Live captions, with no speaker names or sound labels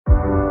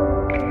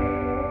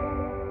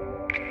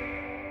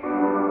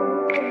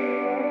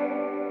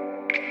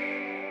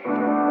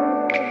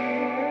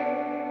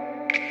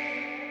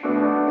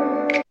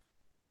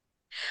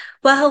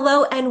Well,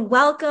 hello and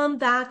welcome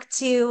back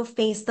to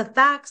Face the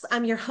Facts.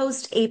 I'm your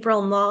host,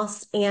 April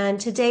Moss, and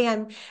today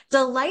I'm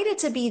delighted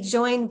to be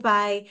joined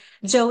by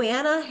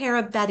Joanna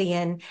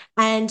Harabedian,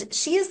 and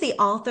she is the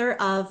author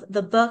of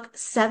the book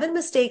Seven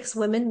Mistakes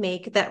Women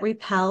Make That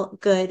Repel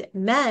Good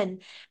Men.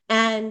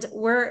 And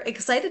we're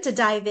excited to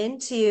dive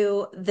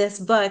into this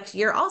book.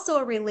 You're also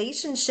a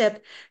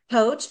relationship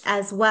coach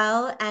as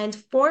well, and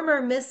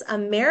former Miss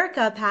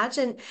America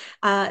pageant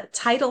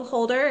title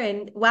holder.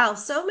 And wow,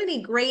 so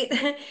many great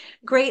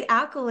great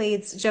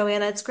accolades,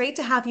 Joanna. It's great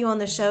to have you on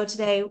the show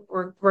today.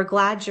 We're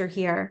glad you're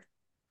here.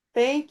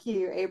 Thank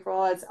you,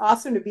 April. It's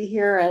awesome to be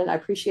here, and I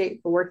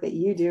appreciate the work that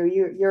you do.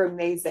 You're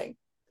amazing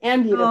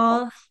and beautiful.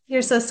 Oh,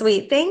 you're so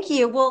sweet. Thank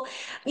you. Well,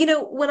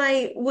 when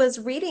I was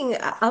reading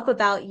up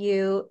about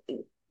you,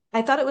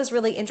 I thought it was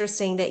really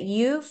interesting that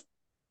you've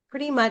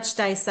pretty much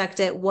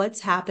dissected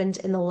what's happened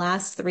in the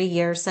last 3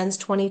 years since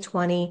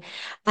 2020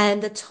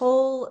 and the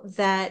toll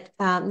that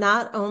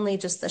not only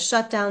just the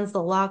shutdowns, the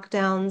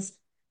lockdowns,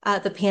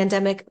 the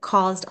pandemic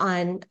caused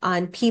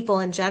on people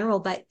in general,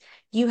 but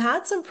you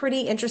had some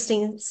pretty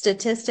interesting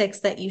statistics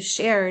that you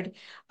shared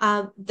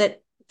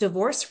that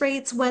divorce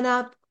rates went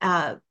up.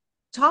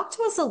 Talk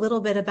to us a little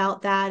bit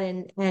about that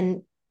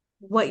and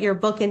what your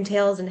book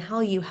entails and how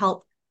you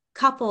help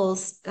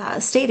couples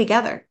stay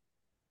together.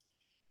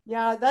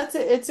 Yeah,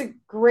 it's a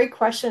great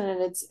question,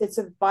 and it's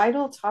a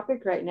vital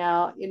topic right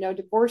now.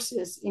 Divorce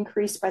is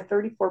increased by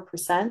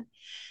 34%.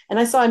 And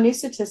I saw a new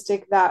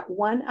statistic that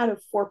 1 out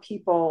of 4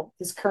 people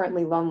is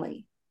currently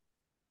lonely.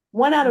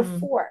 One out of Mm.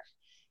 four.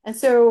 And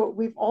so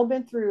we've all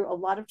been through a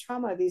lot of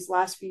trauma these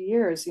last few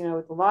years,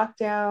 with the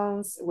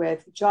lockdowns,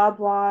 with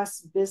job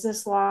loss,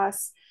 business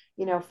loss,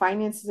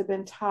 finances have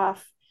been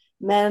tough.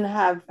 Men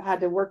have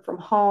had to work from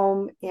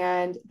home.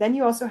 And then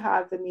you also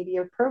have the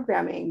media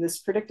programming, this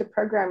predictive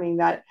programming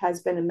that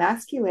has been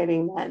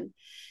emasculating men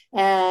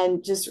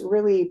and just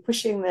really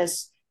pushing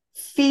this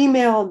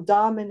female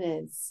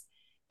dominance.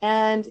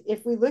 And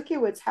if we look at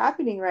what's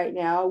happening right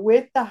now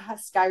with the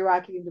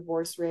skyrocketing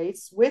divorce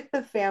rates, with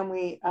the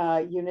family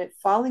unit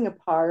falling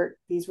apart,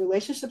 these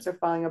relationships are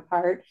falling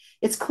apart,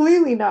 it's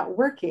clearly not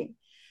working.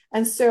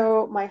 And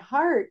so, my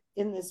heart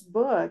in this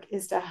book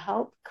is to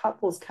help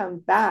couples come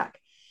back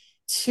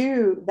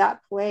to that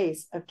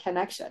place of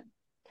connection,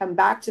 come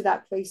back to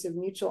that place of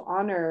mutual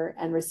honor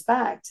and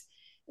respect.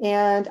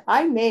 And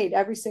I made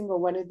every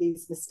single one of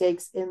these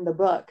mistakes in the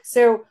book.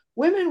 So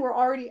women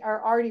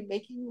are already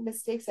making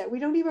mistakes that we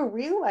don't even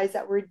realize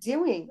that we're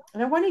doing.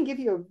 And I want to give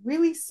you a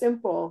really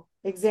simple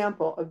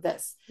example of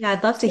this. Yeah,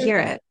 I'd love to So hear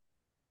it.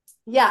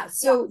 yeah,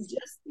 so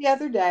just the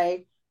other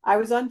day, I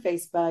was on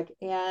Facebook,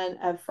 and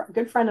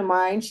good friend of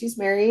mine, she's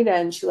married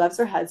and she loves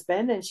her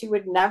husband, and she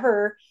would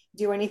never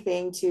do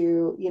anything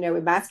to,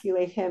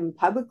 emasculate him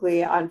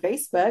publicly on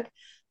Facebook.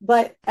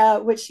 But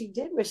what she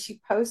did was she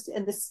posted,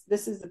 and this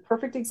is the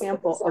perfect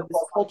example of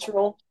this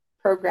cultural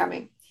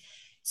programming.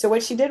 So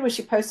what she did was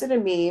she posted a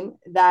meme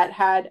that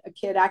had a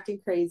kid acting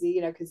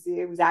crazy, because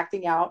he was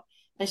acting out,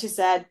 and she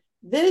said,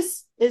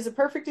 "This is a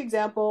perfect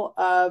example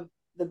of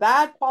the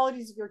bad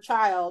qualities of your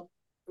child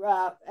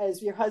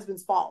as your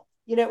husband's fault."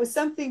 It was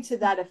something to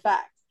that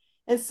effect.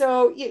 And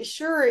so, yeah,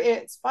 sure,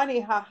 it's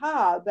funny,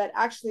 haha, but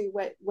actually,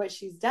 what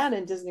she's done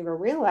and doesn't even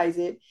realize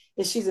it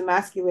is she's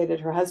emasculated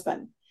her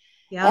husband.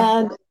 Yeah.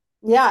 And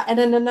yeah, and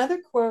then another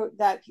quote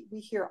that we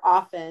hear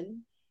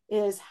often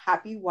is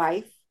 "happy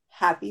wife,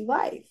 happy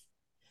life."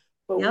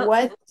 But Yep.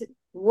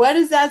 what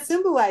does that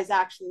symbolize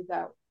actually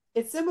though?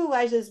 It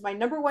symbolizes my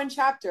number one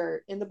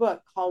chapter in the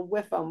book called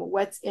WIFM,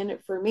 What's in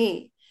It for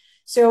Me.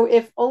 So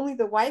if only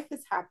the wife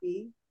is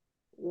happy,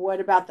 what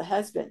about the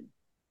husband?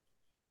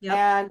 Yep.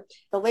 And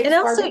the And latest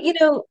also,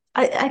 Barbara,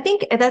 I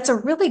think that's a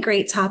really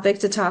great topic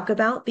to talk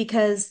about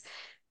because,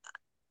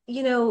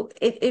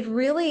 it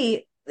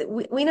really,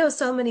 we know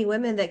so many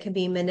women that can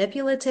be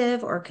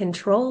manipulative or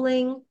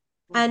controlling.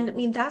 And I mm-hmm,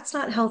 mean, that's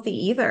not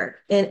healthy either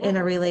in a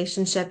mm-mm,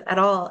 relationship at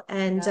all.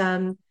 And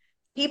yeah,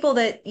 people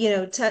that,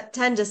 t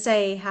tend to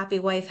say happy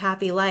wife,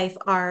 happy life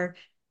are,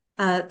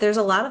 there's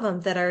a lot of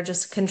them that are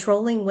just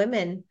controlling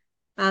women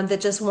that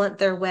just want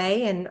their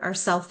way and are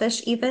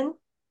selfish even.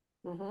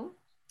 mm-hmm,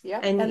 yeah,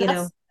 And, and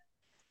yeah.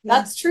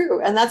 that's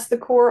true. And that's the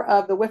core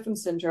of the Whipham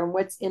syndrome.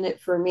 What's in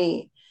it for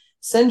me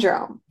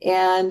syndrome.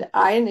 And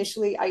I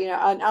initially,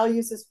 and I'll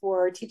use this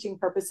for teaching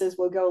purposes.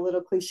 We'll go a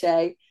little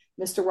cliche,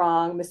 Mr.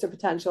 Wrong, Mr.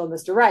 Potential,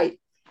 Mr. Right.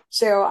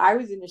 So I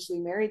was initially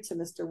married to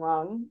Mr.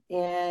 Wrong.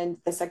 And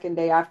the second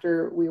day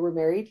after we were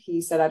married,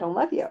 he said, "I don't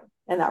love you."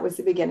 And that was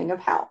the beginning of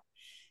hell.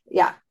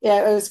 Yeah,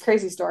 it was a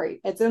crazy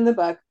story. It's in the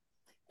book.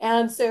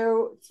 And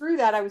so through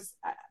that,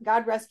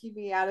 God rescued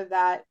me out of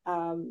that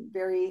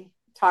very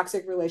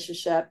toxic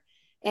relationship.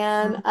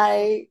 And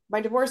Mm.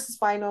 my divorce is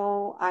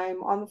final.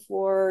 I'm on the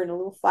floor in a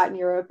little flat in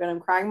Europe, and I'm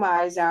crying my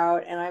eyes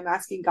out. And I'm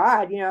asking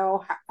God,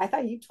 I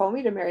thought you told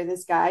me to marry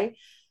this guy.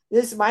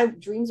 this, my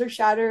dreams are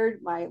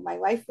shattered, my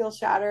life feels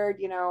shattered,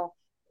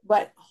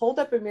 but hold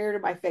up a mirror to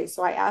my face.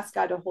 So I asked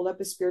God to hold up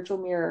a spiritual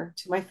mirror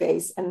to my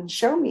face and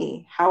show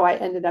me how I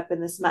ended up in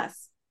this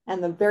mess.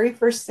 And the very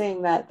first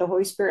thing that the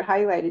Holy Spirit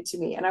highlighted to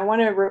me, and I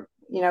want to,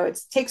 it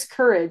takes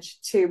courage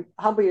to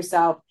humble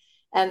yourself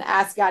and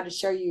ask God to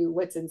show you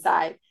what's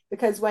inside.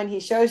 Because when he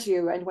shows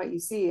you and what you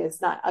see,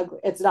 it's not ugly,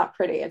 it's not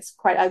pretty, it's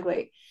quite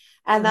ugly.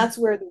 And Mhm. that's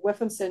where the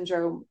Whiffam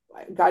syndrome,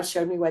 God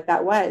showed me what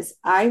that was.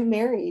 I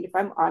married, if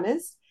I'm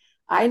honest,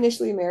 I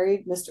initially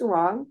married Mr.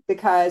 Wrong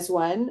because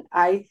one,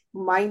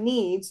 my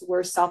needs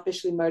were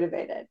selfishly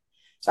motivated.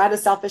 So I had a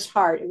selfish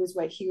heart. It was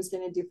what he was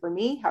going to do for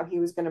me, how he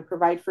was going to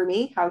provide for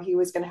me, how he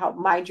was going to help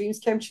my dreams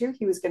come true.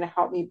 He was going to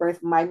help me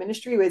birth my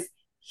ministry. It was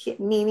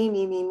me, me,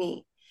 me, me,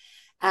 me.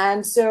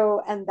 And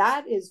so, and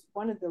that is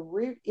one of the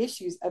root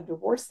issues of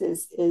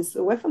divorces is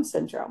the Whiffam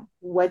syndrome.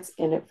 What's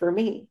in it for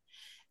me?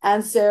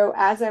 And so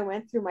as I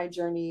went through my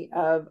journey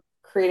of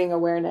creating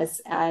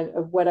awareness and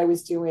of what I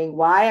was doing,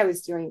 why I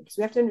was doing, because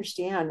we have to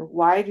understand,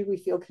 why do we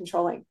feel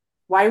controlling?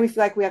 Why do we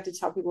feel like we have to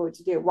tell people what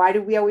to do? Why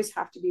do we always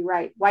have to be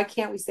right? Why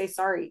can't we say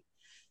sorry?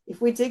 If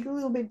we dig a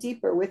little bit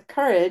deeper with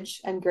courage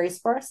and grace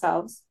for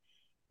ourselves,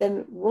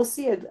 then we'll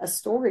see a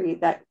story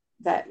that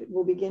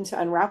will begin to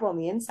unravel on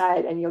the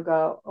inside, and you'll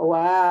go, oh,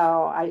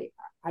 wow,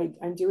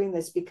 I'm doing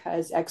this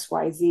because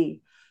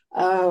XYZ.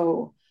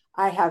 Oh,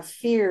 I have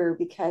fear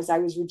because I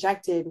was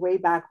rejected way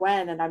back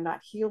when, and I'm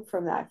not healed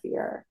from that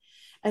fear.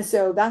 And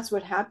so that's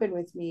what happened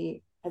with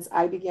me as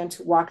I began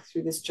to walk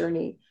through this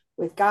journey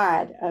with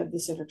God of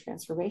this inner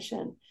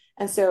transformation.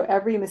 And so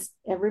every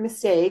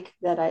mistake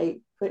that I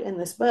put in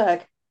this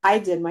book, I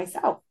did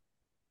myself.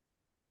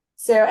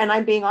 So, and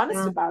I'm being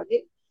honest Yeah. about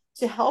it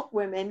to help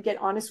women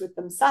get honest with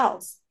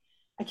themselves.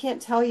 I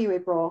can't tell you,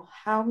 April,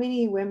 how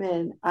many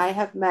women I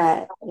have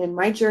met in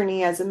my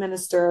journey as a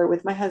minister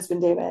with my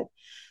husband, David,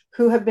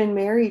 who have been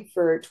married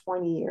for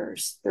 20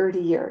 years, 30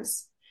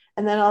 years.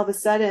 And then all of a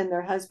sudden,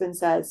 their husband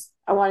says,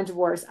 I want a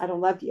divorce. I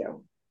don't love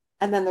you.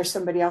 And then there's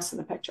somebody else in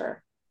the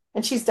picture.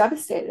 And she's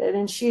devastated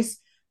and she's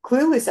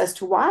clueless as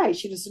to why.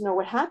 She doesn't know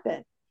what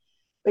happened.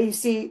 But you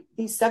see,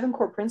 these 7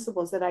 core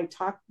principles that I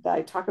talk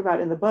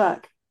about in the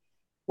book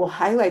will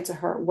highlight to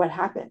her what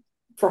happened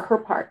for her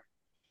part.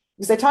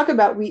 Because I talk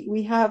about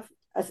we have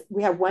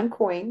one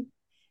coin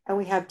and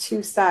we have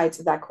 2 sides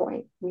of that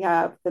coin. We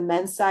have the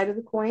men's side of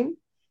the coin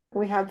and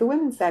we have the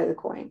women's side of the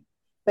coin.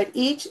 But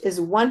each is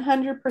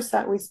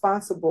 100%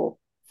 responsible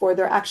for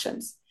their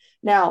actions.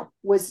 Now,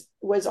 was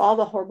all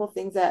the horrible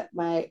things that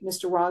my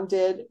Mr. Wrong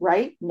did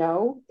right?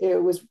 No,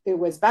 it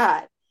was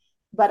bad.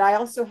 But I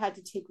also had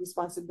to take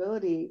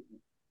responsibility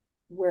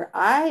where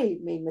I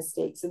made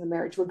mistakes in the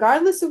marriage,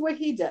 regardless of what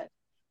he did.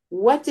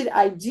 What did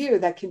I do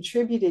that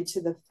contributed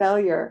to the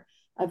failure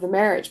of the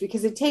marriage?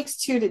 Because it takes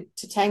two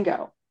to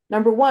tango.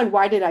 Number one,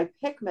 why did I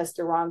pick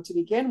Mr. Wrong to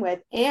begin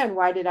with? And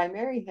why did I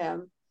marry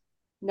him?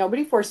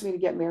 Nobody forced me to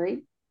get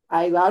married.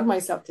 I allowed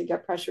myself to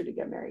get pressure to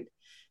get married.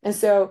 And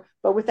so,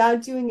 but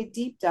without doing a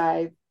deep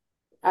dive,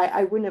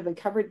 I wouldn't have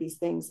uncovered these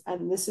things.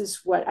 And this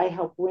is what I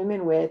help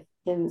women with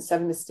in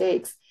 7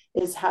 Mistakes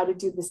is how to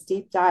do this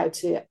deep dive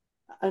to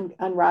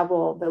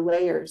unravel the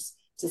layers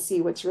to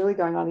see what's really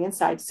going on the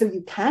inside so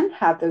you can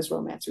have those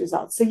romance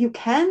results, so you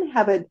can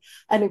have an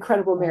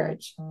incredible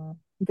marriage.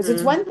 Because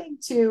it's Mhm. one thing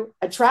to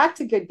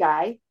attract a good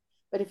guy,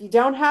 but if you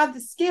don't have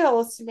the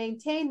skills to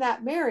maintain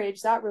that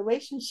marriage, that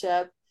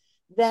relationship,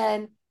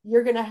 then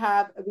you're going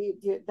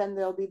to then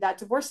there'll be that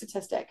divorce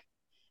statistic.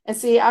 And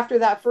see, after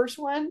that first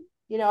one,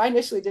 I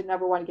initially didn't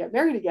ever want to get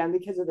married again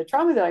because of the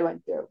trauma that I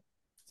went through.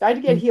 So I had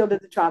to get healed of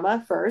the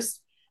trauma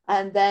first.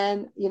 And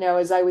then,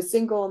 as I was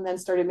single and then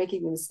started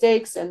making the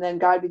mistakes, and then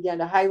God began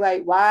to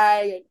highlight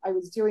why I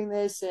was doing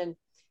this. And,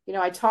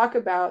 I talk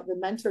about the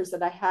mentors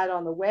that I had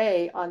on the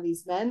way on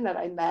these men that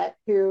I met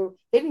who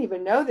they didn't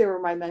even know they were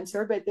my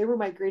mentor, but they were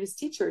my greatest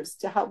teachers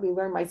to help me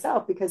learn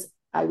myself because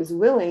I was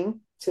willing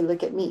to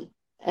look at me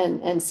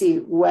and see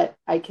what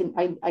I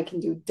can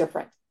do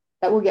different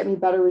that will get me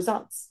better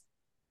results.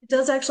 It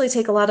does actually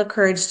take a lot of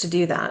courage to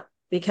do that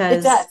It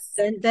because does.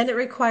 then it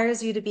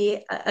requires you to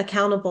be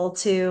accountable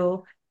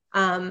to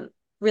um,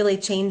 really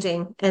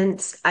changing.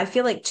 And I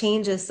feel like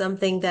change is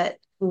something that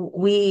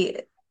we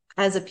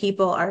as a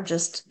people are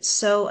just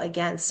so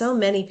against. So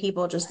many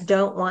people just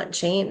don't want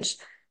change.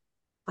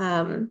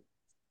 Um,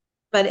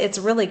 but it's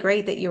really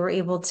great that you were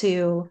able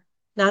to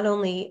not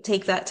only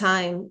take that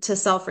time to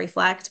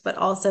self-reflect, but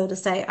also to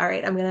say, all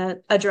right, I'm going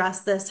to address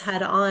this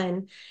head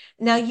on.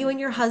 Now, you Mhm. and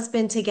your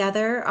husband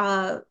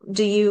together,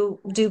 do you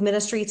do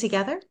ministry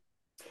together?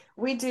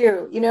 We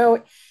do.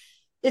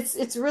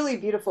 It's really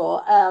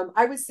beautiful.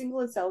 I was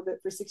single and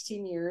celibate for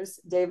 16 years.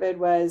 David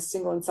was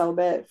single and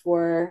celibate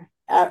for,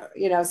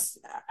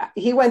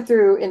 he went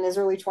through in his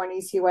early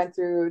 20s, he went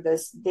through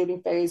this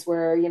dating phase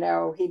where,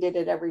 he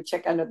dated every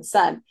chick under the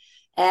sun.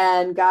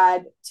 And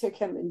God took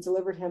him and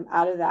delivered him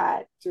out of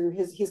that through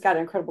he's got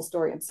an incredible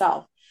story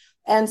himself.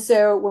 And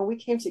so when we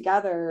came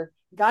together,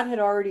 God had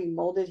already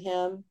molded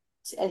him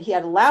and he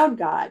had allowed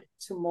God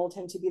to mold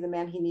him to be the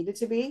man he needed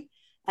to be.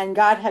 And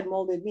God had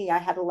molded me. I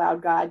had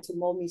allowed God to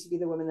mold me to be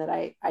the woman that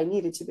I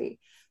needed to be.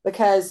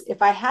 Because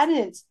if I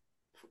hadn't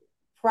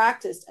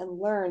practiced and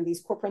learned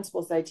these core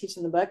principles that I teach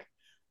in the book,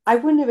 I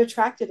wouldn't have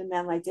attracted a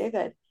man like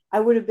David. I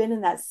would have been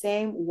in that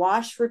same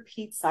wash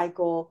repeat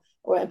cycle,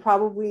 or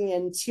probably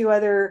in three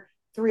other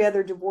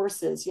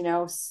divorces,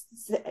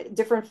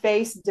 different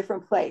face,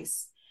 different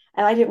place.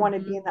 And I didn't want to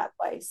be Mhm. in that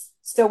place.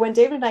 So when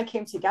David and I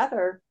came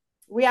together,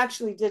 we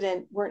actually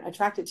weren't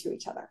attracted to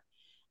each other.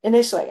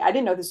 Initially, I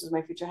didn't know this was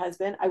my future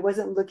husband. I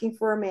wasn't looking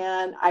for a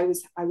man. I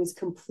was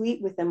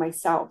complete within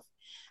myself.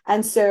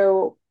 And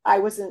so I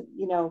wasn't,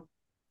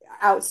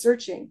 out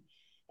searching.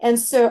 And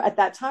so at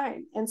that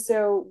time, and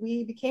so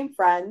we became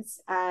friends.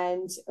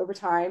 And over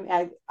time,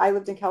 I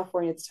lived in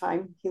California at the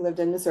time. He lived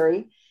in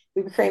Missouri.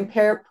 We became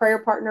prayer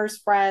partners,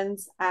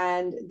 friends.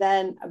 And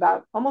then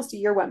about almost a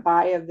year went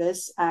by of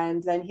this.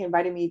 And then he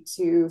invited me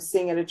to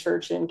sing at a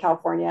church in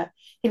California.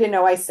 He didn't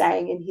know I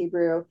sang in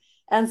Hebrew.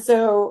 And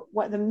so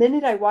the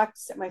minute I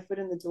set my foot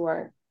in the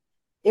door,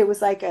 it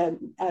was like a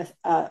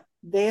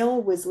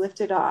veil was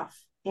lifted off.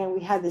 And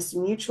we had this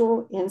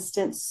mutual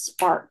instant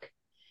spark.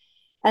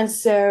 And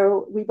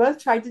so we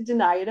both tried to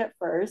deny it at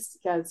first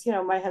because,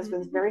 my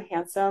husband's Mhm. very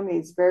handsome.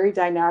 He's very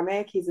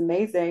dynamic. He's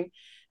amazing.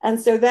 And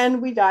so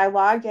then we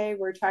dialogued. Hey,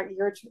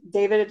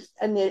 David,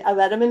 and I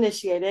let him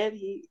initiate it.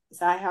 He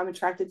said, I'm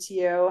attracted to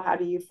you. How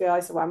do you feel?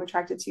 I said, well, I'm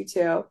attracted to you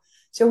too.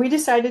 So we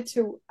decided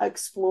to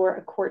explore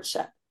a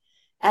courtship.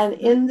 And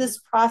in Mhm. this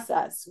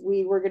process,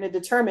 we were going to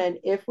determine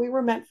if we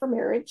were meant for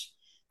marriage.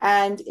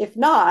 And if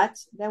not,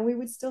 then we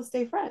would still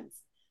stay friends.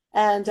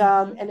 And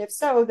if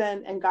so,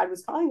 then and God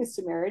was calling us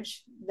to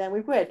marriage, then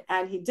we would.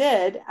 And He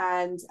did.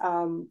 And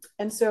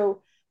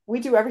so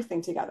we do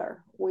everything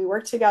together. We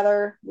work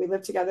together, we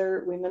live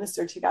together, we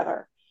minister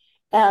together,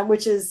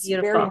 which is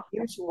very Beautiful.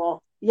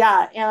 unusual.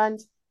 Yeah. And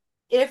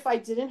if I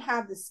didn't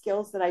have the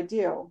skills that I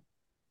do,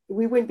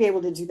 we wouldn't be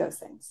able to do those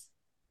things.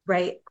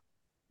 Right.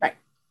 Right.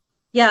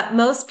 Yeah,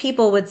 most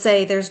people would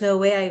say there's no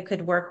way I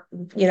could work,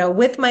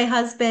 with my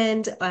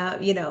husband,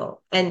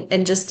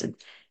 and just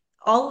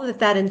all that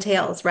that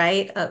entails,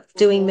 right? Of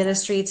doing Mhm.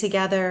 ministry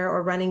together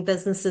or running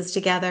businesses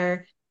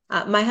together.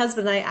 My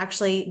husband and I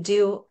actually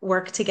do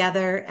work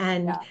together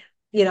and,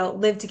 Yeah.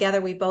 live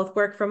together. We both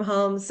work from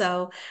home.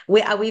 So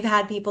we've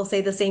had people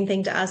say the same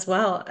thing to us.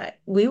 Well,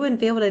 we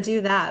wouldn't be able to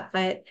do that,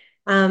 but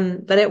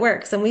it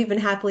works. And we've been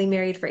happily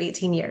married for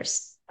 18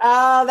 years.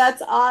 Oh,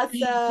 that's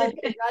awesome.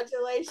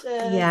 Congratulations.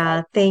 I Yeah,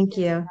 love thank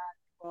hearing you.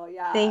 that. Well,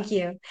 yeah. Thank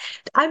you.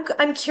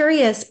 I'm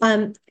curious,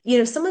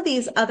 some of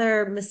these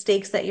other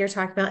mistakes that you're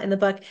talking about in the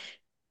book,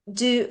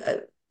 do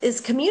is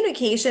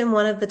communication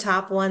one of the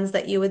top ones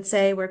that you would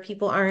say where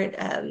people aren't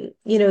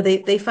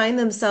they find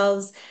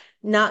themselves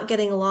not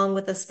getting along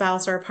with a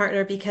spouse or a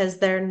partner because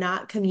they're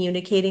not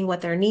communicating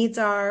what their needs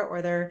are,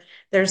 or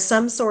there's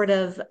some sort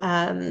of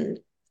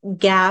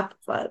gap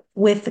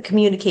with the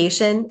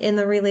communication in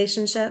the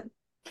relationship?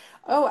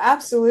 Oh,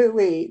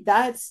 absolutely.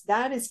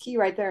 That is key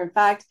right there. In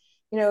fact,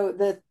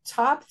 the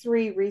top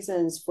three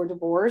reasons for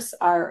divorce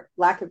are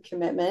lack of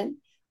commitment,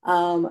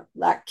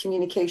 lack of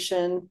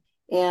communication,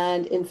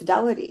 and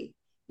infidelity.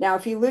 Now,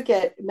 if you look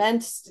at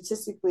men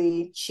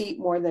statistically cheat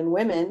more than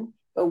women,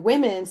 but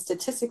women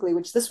statistically,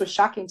 which this was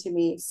shocking to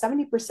me,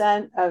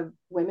 70% of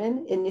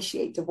women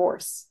initiate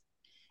divorce.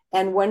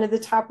 And one of the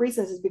top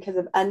reasons is because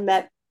of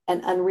unmet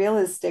and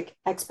unrealistic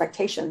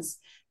expectations.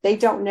 They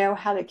don't know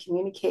how to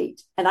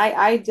communicate. And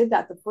I did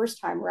that the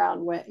first time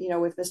around with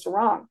Mr.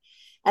 Wrong.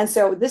 And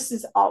so this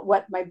is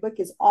what my book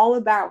is all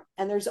about.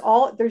 And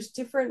there's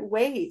different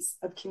ways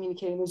of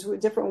communicating. There's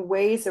different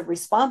ways of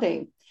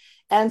responding.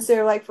 And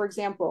so, like, for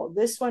example,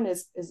 this one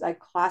is like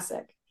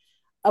classic.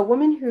 A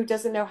woman who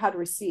doesn't know how to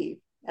receive,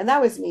 and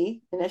that was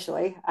me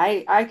initially.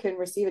 I couldn't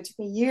receive. It took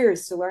me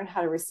years to learn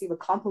how to receive a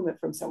compliment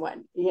from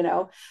someone,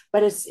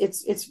 but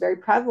it's very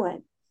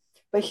prevalent.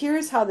 But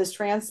here's how this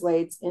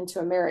translates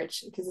into a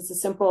marriage, because it's a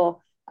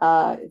simple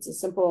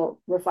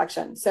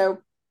reflection. So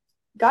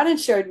God had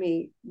showed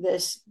me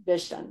this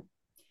vision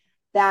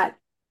that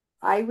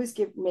I was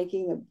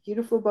making a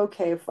beautiful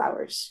bouquet of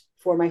flowers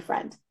for my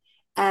friend.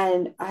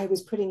 And I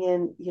was putting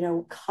in,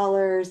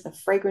 colors, the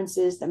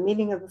fragrances, the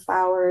meaning of the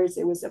flowers.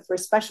 It was for a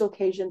special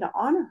occasion to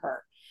honor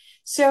her.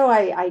 So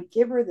I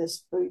give her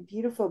this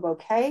beautiful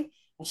bouquet,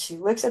 and she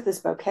looks at this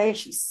bouquet and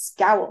she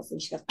scowls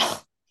and she goes,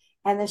 oh.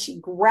 And then she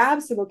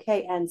grabs the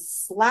bouquet and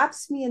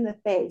slaps me in the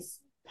face,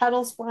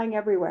 petals flying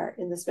everywhere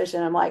in this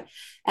vision. I'm like,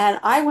 and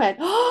I went,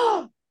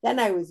 oh, then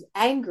I was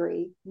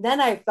angry.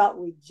 Then I felt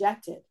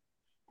rejected.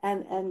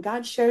 And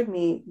God showed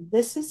me,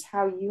 this is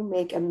how you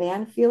make a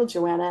man feel,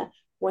 Joanna,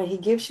 when he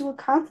gives you a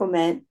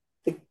compliment.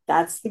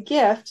 That's the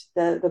gift,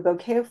 the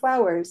bouquet of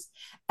flowers,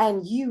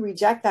 and you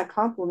reject that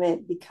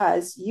compliment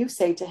because you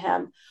say to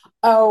him,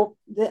 oh,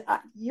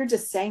 you're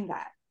just saying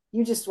that,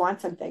 you just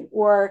want something,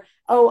 or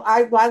oh,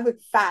 I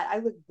look fat, I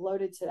look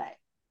bloated today.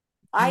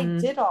 I Mm.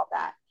 did all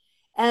that.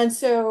 And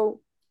so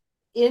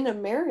in a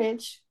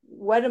marriage,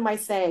 what am I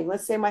saying?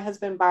 Let's say my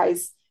husband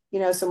buys,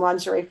 some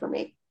lingerie for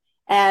me,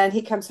 and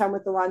he comes home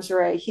with the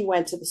lingerie. He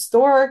went to the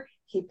store.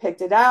 He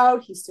picked it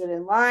out. He stood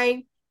in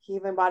line. He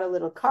even bought a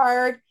little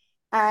card.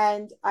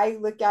 And I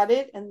look at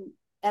it and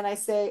I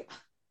say,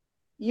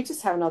 you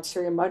just have an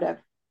ulterior motive.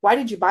 Why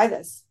did you buy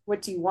this?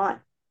 What do you want?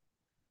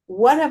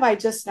 What have I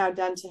just now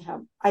done to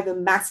him? I've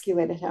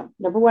emasculated him.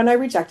 Number one, I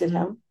rejected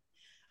him.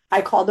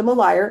 I called him a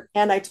liar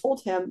and I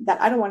told him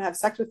that I don't want to have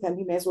sex with him.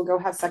 He may as well go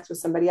have sex with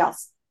somebody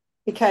else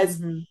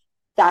because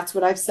that's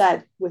what I've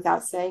said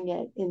without saying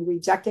it in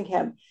rejecting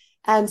him.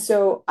 And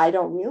so I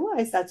don't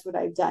realize that's what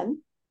I've done.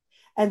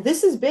 And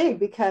this is big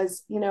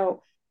because,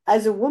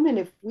 as a woman,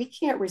 if we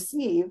can't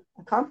receive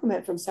a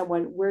compliment from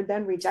someone, we're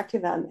then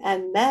rejecting them.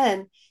 And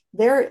men,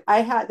 they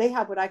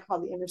have what I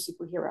call the inner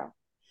superhero.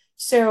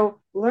 So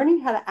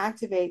learning how to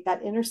activate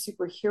that inner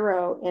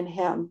superhero in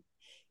him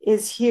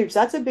is huge.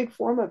 That's a big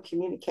form of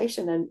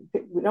communication, and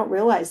we don't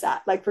realize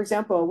that. Like, for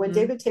example, when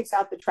David takes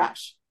out the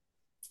trash,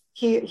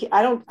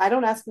 I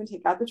don't ask him to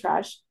take out the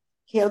trash.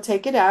 He'll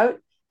take it out,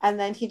 and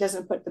then he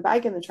doesn't put the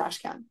bag in the trash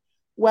can.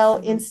 Well,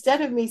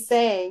 instead of me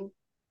saying,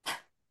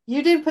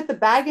 "You didn't put the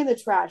bag in the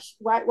trash.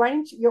 Why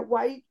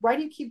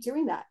do you keep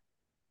doing that?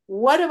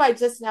 What have I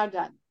just now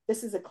done?"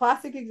 This is a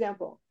classic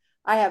example.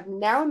 I have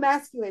now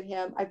emasculated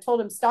him. I've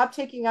told him, stop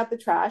taking out the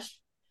trash.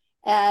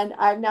 And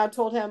I've now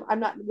told him,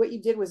 what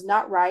you did was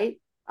not right.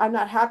 I'm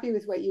not happy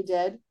with what you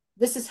did.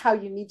 This is how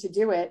you need to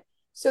do it.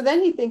 So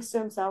then he thinks to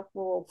himself,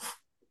 well,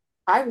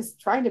 I was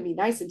trying to be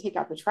nice and take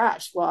out the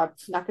trash. Well, I'm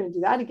not going to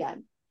do that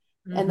again.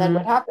 And then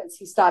what happens?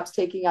 He stops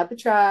taking out the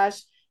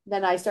trash.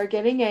 Then I start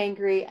getting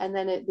angry. And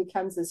then it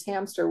becomes this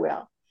hamster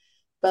wheel.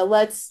 But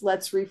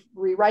let's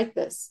rewrite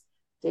this.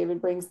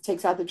 David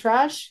takes out the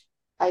trash.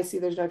 I see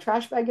there's no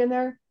trash bag in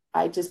there.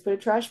 I just put a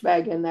trash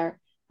bag in there.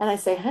 And I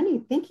say,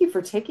 honey, thank you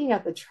for taking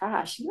out the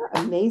trash. You're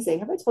amazing.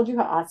 Have I told you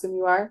how awesome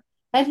you are?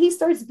 And he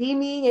starts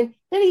beaming, and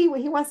then he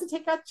wants to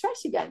take out the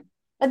trash again.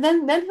 And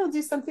then he'll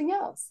do something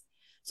else.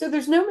 So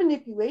there's no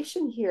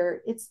manipulation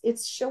here.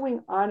 It's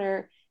showing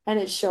honor and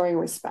it's showing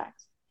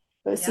respect.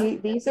 But see,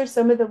 these are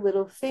some of the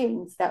little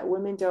things that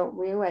women don't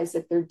realize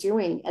that they're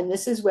doing. And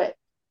this is what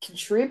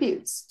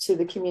contributes to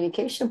the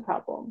communication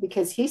problem,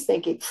 because he's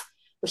thinking,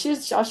 well,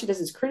 all she does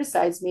is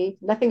criticize me.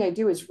 Nothing I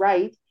do is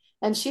right.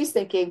 And she's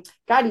thinking,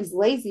 God, he's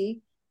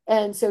lazy.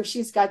 And so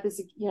she's got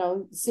this,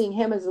 seeing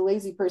him as a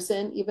lazy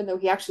person, even though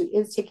he actually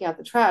is taking out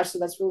the trash. So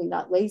that's really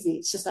not lazy.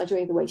 It's just not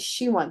doing it the way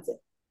she wants it.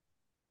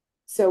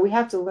 So we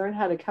have to learn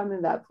how to come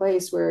in that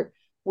place where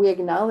we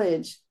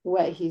acknowledge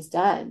what he's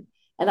done.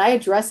 And I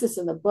address this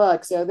in the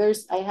book. So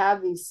I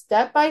have these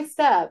step by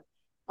step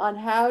on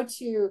how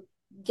to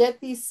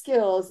get these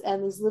skills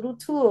and these little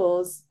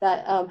tools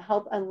that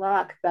help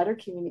unlock better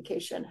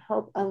communication,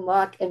 help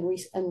unlock and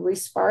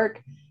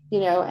re-spark,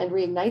 and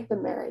reignite the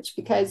marriage.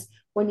 Because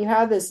when you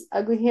have this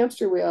ugly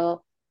hamster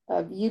wheel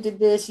of you did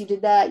this, you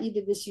did that, you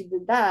did this, you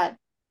did that,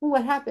 well,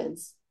 what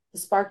happens? The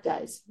spark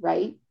dies,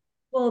 right?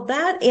 Well,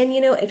 that, and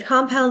it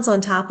compounds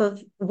on top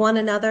of one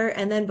another.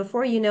 And then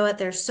before you know it,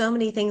 there's so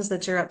many things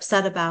that you're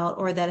upset about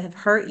or that have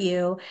hurt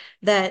you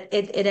that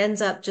it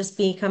ends up just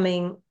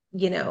becoming,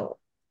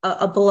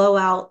 a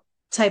blowout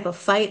type of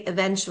fight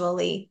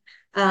eventually,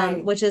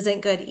 Right. which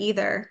isn't good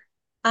either.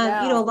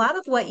 A No. lot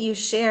of what you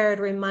shared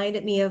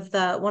reminded me of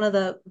one of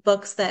the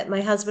books that my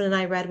husband and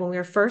I read when we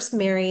were first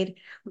married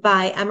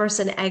by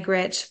Emerson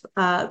Eggerichs,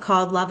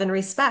 called Love and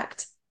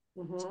Respect.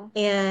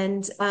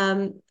 And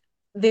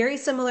very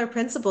similar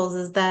principles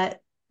is that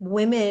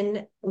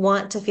women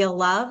want to feel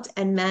loved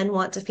and men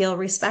want to feel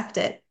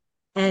respected.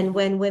 And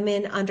when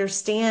women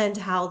understand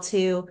how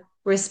to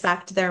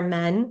respect their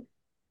men,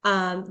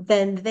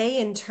 then they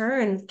in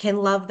turn can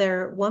love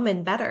their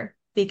woman better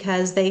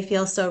because they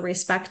feel so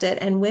respected.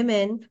 And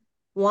women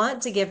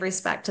want to give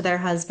respect to their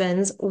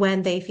husbands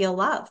when they feel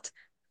loved.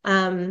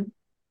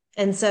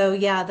 And so,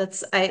 yeah,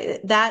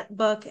 that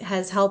book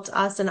has helped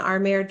us in our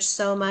marriage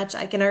so much.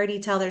 I can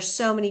already tell there's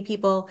so many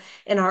people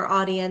in our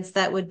audience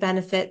that would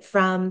benefit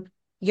from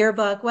your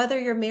book, whether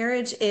your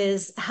marriage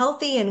is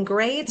healthy and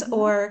great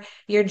or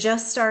you're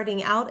just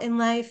starting out in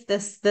life.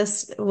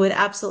 This would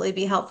absolutely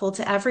be helpful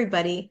to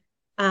everybody,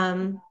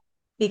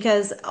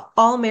 because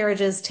all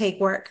marriages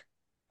take work,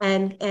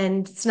 and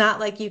it's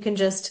not like you can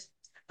just,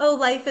 oh,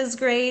 life is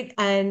great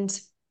and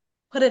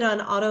put it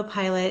on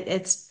autopilot.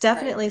 It's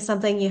definitely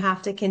something you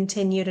have to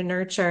continue to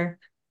nurture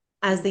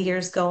as the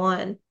years go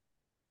on.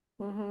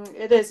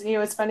 It is.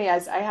 It's funny.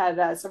 As I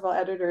had several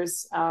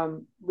editors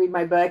read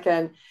my book,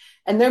 and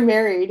they're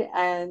married,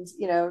 and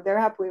they're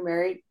happily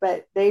married.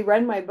 But they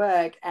read my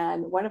book,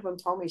 and one of them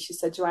told me, she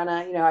said,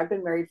 Joanna, I've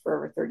been married for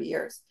over 30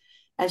 years,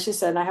 and she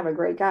said, and I have a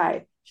great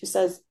guy. She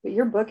says, but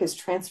your book is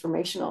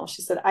transformational.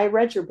 She said, I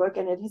read your book,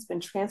 and it has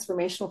been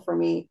transformational for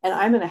me, and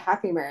I'm in a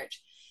happy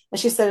marriage. And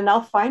she said, and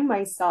I'll find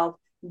myself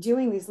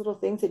doing these little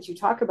things that you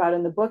talk about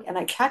in the book, and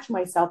I catch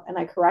myself and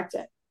I correct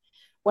it.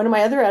 One of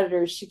my other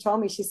editors, she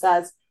told me, she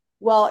says,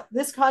 well,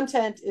 this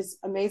content is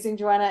amazing,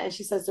 Joanna. And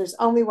she says, there's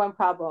only one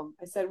problem.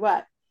 I said,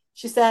 what?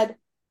 She said,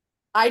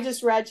 I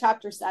just read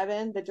chapter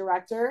 7, the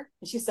director.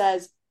 And she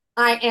says,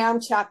 I am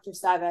chapter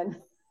 7.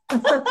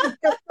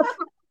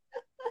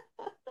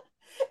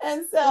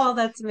 And so, Oh,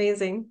 that's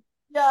amazing.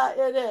 Yeah,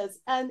 it is.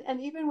 And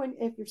even when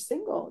if you're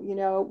single,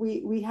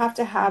 we have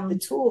to have the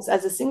Mhm. tools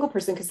as a single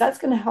person because that's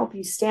going to help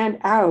you stand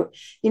out.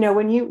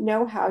 When you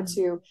know how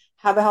to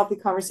have a healthy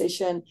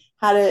conversation,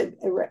 how to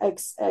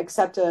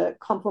accept a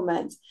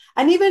compliment,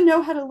 and even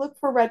know how to look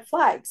for red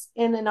flags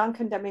in a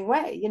non-condemning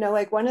way.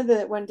 Like when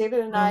David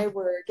and I Mhm.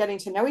 were getting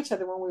to know each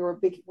other when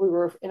we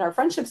were in our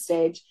friendship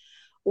stage,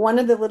 one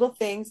of the little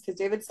things, because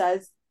David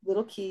says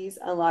little keys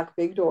unlock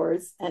big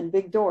doors and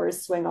big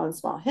doors swing on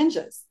small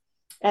hinges.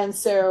 And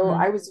so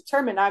I Mhm. was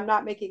determined I'm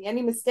not making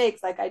any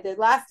mistakes like I did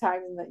last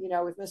time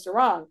with Mr.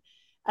 Wrong.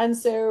 And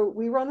so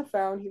we were on the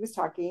phone, he was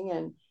talking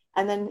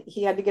and then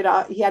he had to get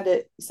out.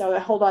 So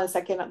hold on a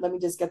second. Let me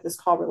just get this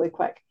call really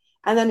quick.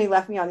 And then he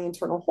left me on the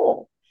internal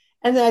hold.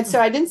 And then, so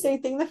I didn't say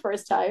anything the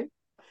first time.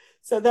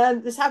 So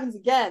then this happens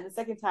again, the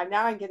second time.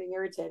 Now I'm getting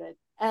irritated.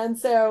 And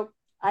so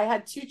I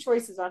had two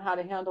choices on how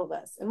to handle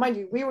this. And mind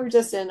you, we were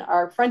just in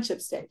our friendship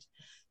stage.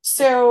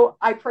 So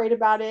I prayed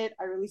about it.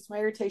 I released my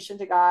irritation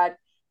to God.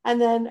 And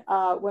then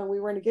when we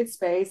were in a good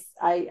space,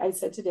 I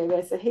said to David,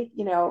 I said, hey,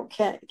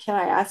 can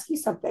I ask you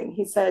something?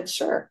 He said,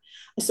 sure.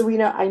 So,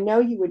 I know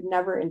you would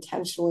never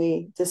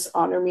intentionally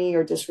dishonor me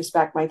or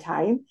disrespect my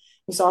time.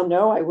 He said,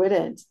 no, I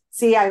wouldn't.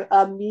 See, I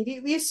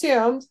immediately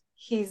assumed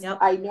Yep.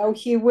 I know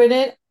he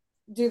wouldn't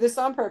do this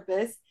on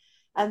purpose.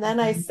 And then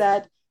I Mhm.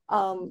 said,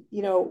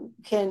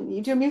 can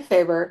you do me a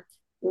favor?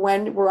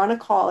 When we're on a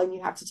call and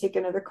you have to take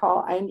another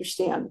call, I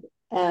understand.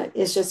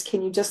 It's just,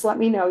 can you just let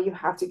me know you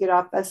have to get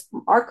off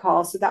our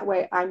call so that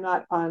way I'm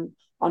not on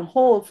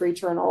hold for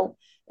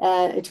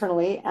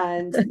eternally,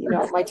 and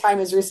my time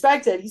is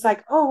respected. He's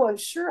like, oh, well,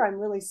 sure, I'm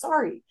really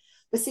sorry.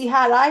 But see,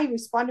 had I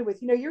responded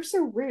with, you're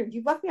so rude,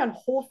 you've left me on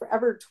hold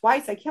forever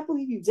twice, I can't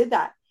believe you did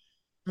that,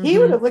 he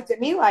would have Mhm. looked at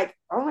me like,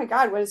 oh my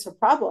God, what is her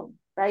problem?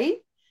 Right.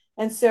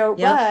 And so,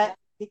 Yep. but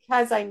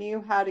because I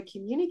knew how to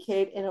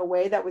communicate in a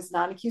way that was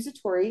non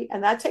accusatory,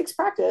 and that takes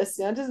practice,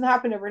 it doesn't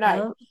happen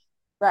overnight. Yep.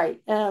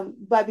 Right.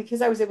 But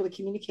because I was able to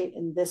communicate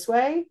in this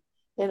way,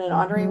 in an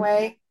honoring Mhm.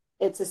 way,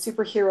 it's a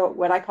superhero,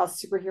 what I call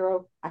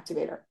superhero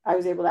activator. I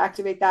was able to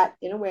activate that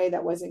in a way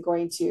that wasn't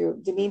going to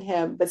demean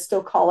him, but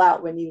still call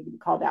out when needed to be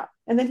called out.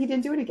 And then he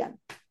didn't do it again.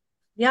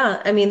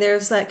 Yeah, I mean,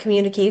 there's that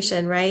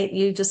communication, right?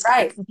 You just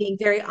Right. being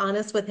very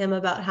honest with him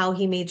about how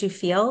he made you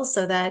feel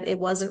so that it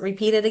wasn't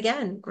repeated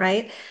again,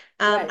 right?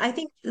 Right. I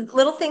think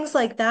little things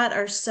like that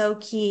are so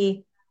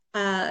key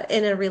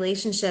in a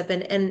relationship.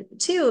 And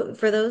two,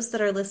 for those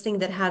that are listening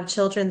that have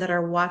children that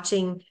are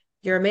watching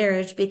your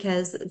marriage,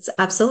 because it's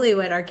absolutely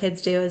what our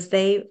kids do, is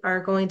they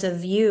are going to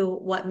view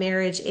what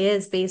marriage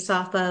is based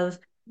off of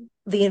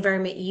the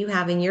environment you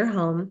have in your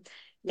home.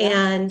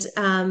 Yeah.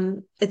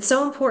 And it's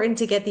so important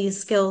to get these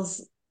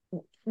skills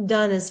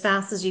done as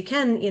fast as you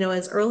can,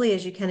 as early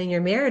as you can in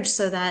your marriage,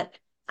 so that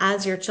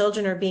as your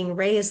children are being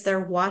raised, they're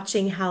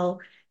watching how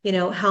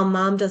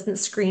mom doesn't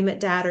scream at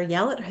dad or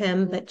yell at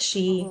him, Mm-hmm. but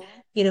she,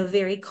 Mm-hmm.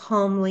 very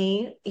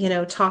calmly,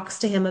 talks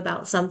to him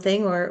about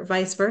something, or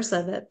vice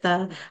versa, that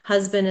the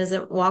husband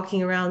isn't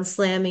walking around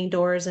slamming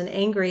doors and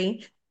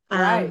angry,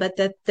 Right. but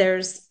that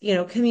there's,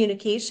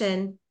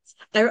 communication.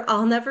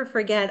 I'll never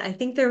forget. I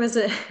think there was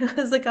it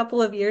was a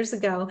couple of years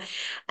ago,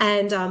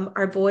 and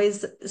our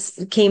boys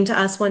came to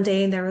us one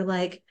day and they were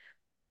like,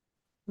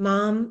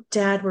 "Mom,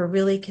 Dad, we're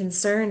really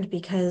concerned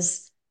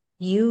because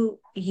you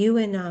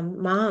and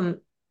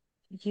mom,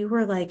 you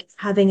were like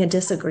having a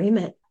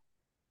disagreement."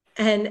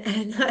 And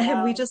we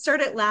Wow. just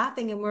started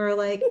laughing and we were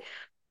like,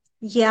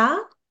 "Yeah,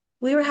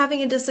 we were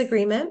having a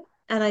disagreement."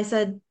 And I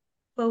said,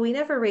 "Well, we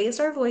never raised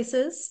our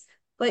voices,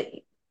 but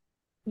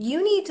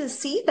you need to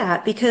see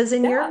that because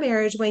in your Yeah.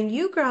 marriage, when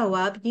you grow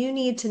up, you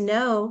need to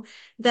know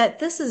that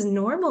this is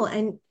normal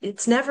and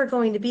it's never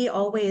going to be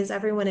always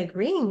everyone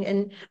agreeing.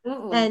 And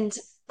Mm-mm. and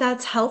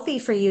that's healthy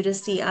for you to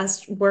see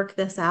us work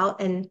this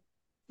out. And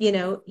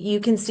you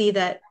can see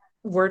that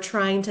we're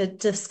trying to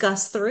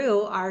discuss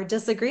through our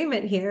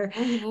disagreement here.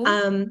 Mm-hmm.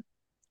 Um,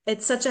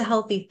 it's such a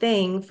healthy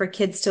thing for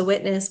kids to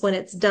witness when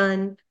it's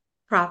done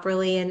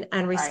properly and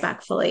Right.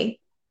 respectfully.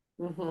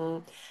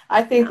 Mm-hmm.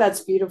 I think Yeah.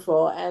 that's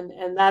beautiful,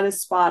 and that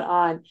is spot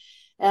on.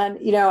 And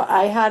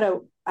I had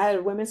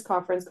a women's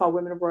conference called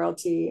Women of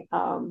Royalty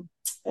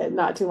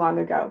not too long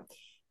ago,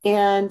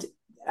 and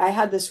I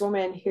had this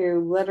woman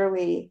who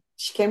literally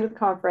she came to the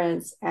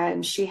conference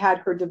and she had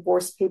her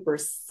divorce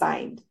papers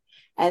signed,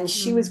 and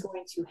she was Mm.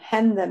 going to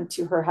hand them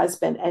to her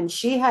husband, and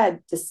she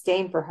had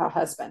disdain for her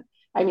husband.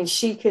 I mean,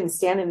 she couldn't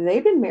stand him.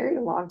 They've been married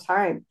a long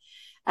time.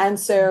 And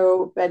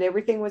so, but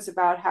everything was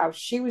about how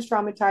she was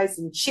traumatized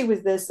and she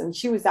was this and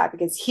she was that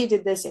because he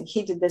did this and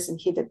he did this and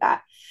he did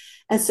that.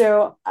 And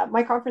so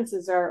my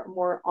conferences are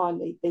more on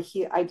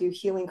I do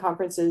healing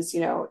conferences,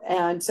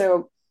 and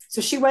so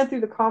she went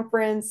through the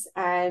conference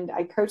and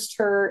I coached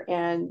her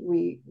and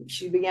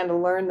she began to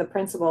learn the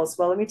principles.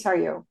 Well, let me tell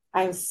you,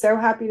 I am so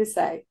happy to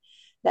say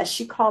that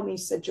she called me,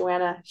 she said,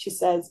 Joanna, she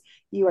says,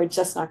 you are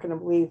just not going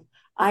to believe.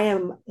 I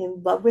am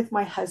in love with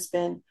my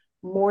husband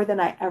more than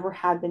I ever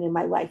have been in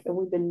my life. And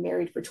we've been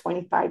married for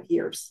 25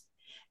 years.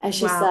 And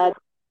she Wow. said,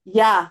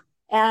 yeah.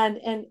 And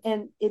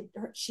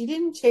she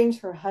didn't change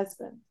her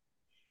husband.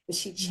 but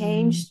she Mm.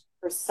 changed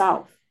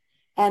herself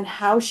and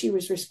how she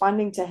was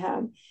responding to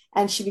him.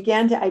 And she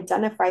began to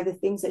identify the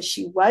things that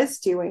she was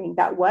doing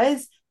that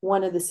was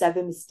one of the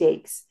seven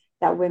mistakes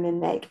that women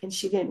make. And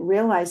she didn't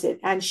realize it.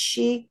 And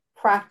she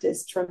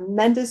practiced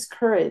tremendous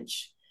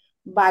courage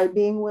by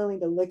being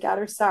willing to look at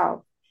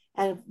herself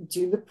and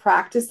do the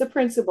practice the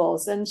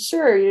principles. And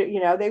sure,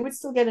 they would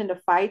still get into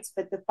fights,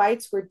 but the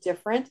fights were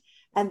different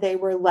and they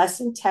were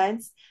less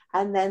intense.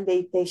 And then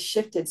they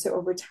shifted. So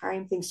over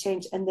time things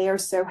changed and they are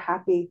so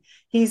happy.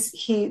 He gives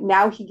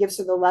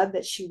her the love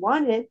that she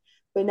wanted,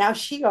 but now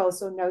she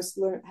also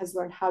has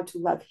learned how to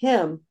love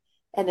him.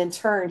 And in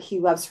turn, he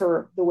loves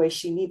her the way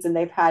she needs. And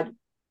they've had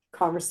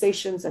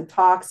conversations and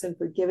talks and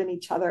forgiven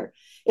each other.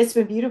 It's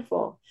been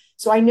beautiful.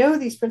 So I know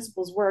these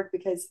principles work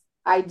because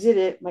I did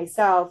it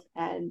myself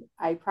and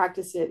I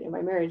practice it in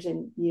my marriage.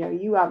 And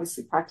you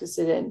obviously practice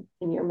it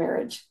in your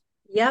marriage.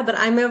 Yeah, but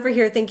I'm over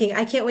here thinking,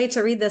 I can't wait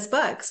to read this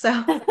book. So,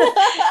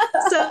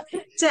 so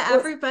to Well,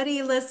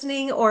 everybody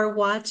listening or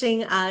watching,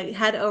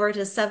 head over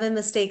to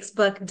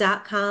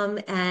sevenmistakesbook.com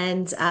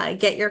and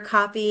get your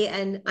copy.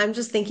 And I'm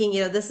just thinking,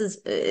 this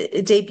is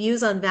it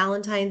debuts on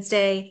Valentine's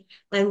Day,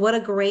 and what a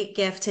great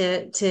gift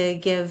to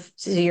give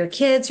to your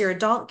kids, your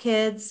adult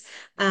kids,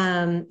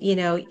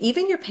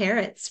 even your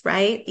parents,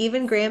 right?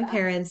 Even yeah.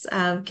 grandparents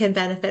can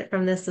benefit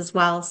from this as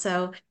well.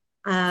 So.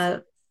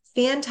 Uh,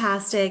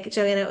 Fantastic,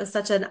 Joanna. It was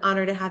such an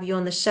honor to have you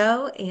on the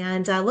show,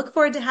 and look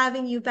forward to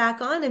having you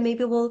back on, and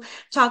maybe we'll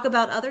talk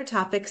about other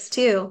topics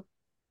too.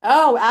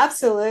 Oh,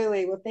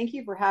 absolutely. Well, thank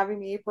you for having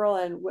me, April.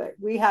 And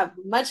we have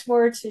much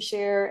more to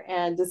share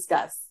and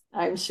discuss,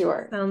 I'm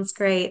sure. Sounds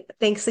great.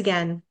 Thanks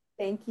again.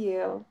 Thank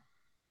you.